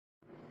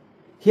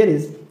Here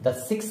is the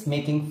 6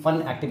 making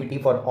fun activity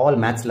for all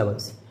maths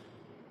lovers.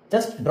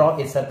 Just draw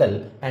a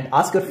circle and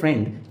ask your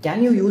friend,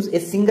 can you use a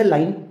single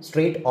line,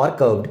 straight or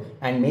curved,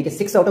 and make a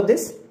 6 out of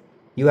this?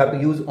 You have to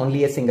use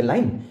only a single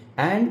line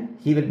and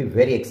he will be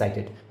very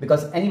excited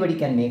because anybody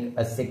can make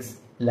a 6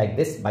 like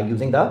this by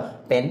using the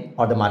pen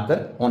or the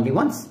marker only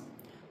once.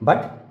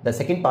 But the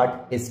second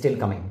part is still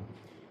coming.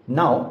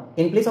 Now,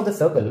 in place of the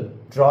circle,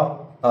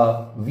 draw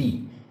a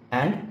V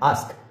and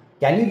ask,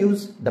 can you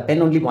use the pen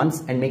only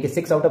once and make a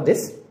 6 out of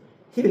this?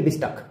 He will be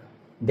stuck.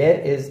 There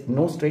is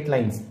no straight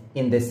lines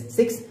in this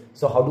 6.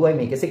 So how do I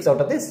make a 6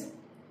 out of this?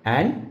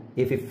 And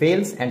if he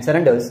fails and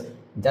surrenders,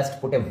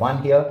 just put a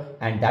 1 here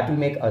and that will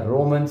make a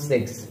Roman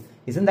 6.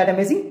 Isn't that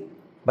amazing?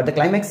 But the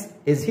climax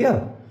is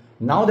here.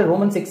 Now the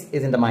Roman 6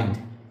 is in the mind.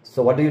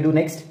 So what do you do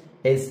next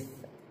is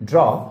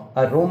draw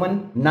a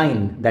Roman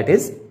 9, that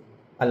is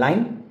a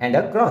line and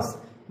a cross,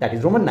 that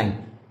is Roman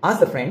 9. Ask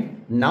the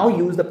friend, now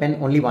use the pen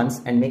only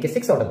once and make a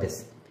 6 out of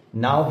this.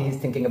 Now he is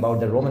thinking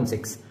about the Roman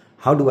 6.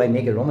 How do I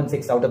make a Roman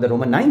 6 out of the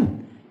Roman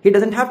 9? He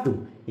doesn't have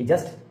to. He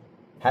just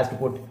has to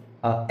put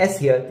a S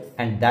here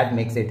and that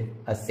makes it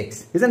a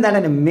 6. Isn't that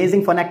an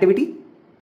amazing fun activity?